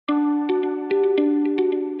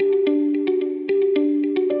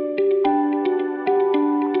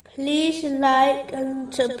like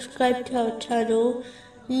and subscribe to our channel.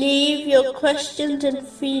 Leave your questions and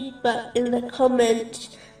feedback in the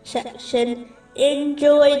comments section.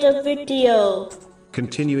 Enjoy the video.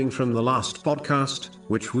 Continuing from the last podcast,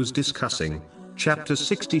 which was discussing chapter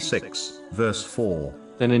 66, verse 4.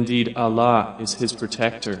 Then indeed Allah is his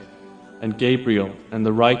protector, and Gabriel and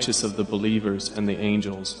the righteous of the believers and the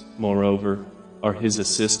angels, moreover, are his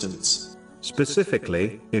assistants.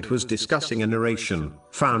 Specifically, it was discussing a narration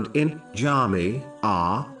found in Jami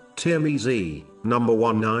Tirmizi, number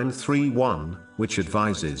 1931, which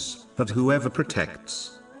advises that whoever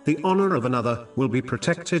protects the honor of another will be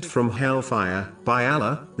protected from hellfire by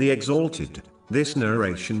Allah, the Exalted. This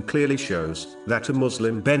narration clearly shows that a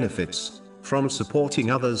Muslim benefits from supporting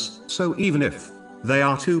others, so even if they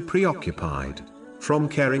are too preoccupied from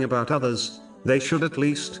caring about others, they should at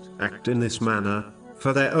least act in this manner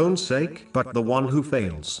for their own sake. But the one who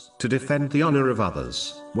fails to defend the honor of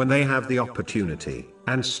others when they have the opportunity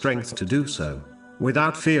and strength to do so,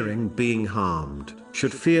 without fearing being harmed,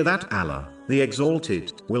 should fear that Allah, the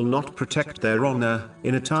Exalted, will not protect their honor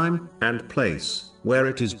in a time and place where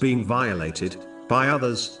it is being violated by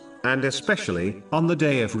others, and especially on the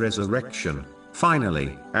day of resurrection.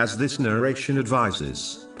 Finally, as this narration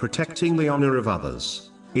advises protecting the honor of others,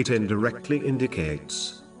 it indirectly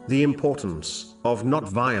indicates the importance of not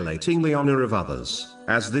violating the honor of others,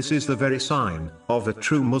 as this is the very sign of a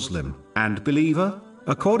true Muslim and believer,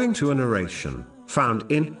 according to a narration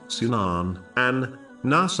found in Sunan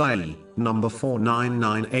an-Nasa'i, number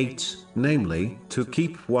 4998, namely, to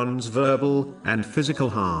keep one's verbal and physical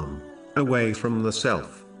harm away from the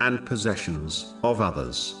self and possessions of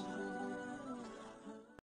others.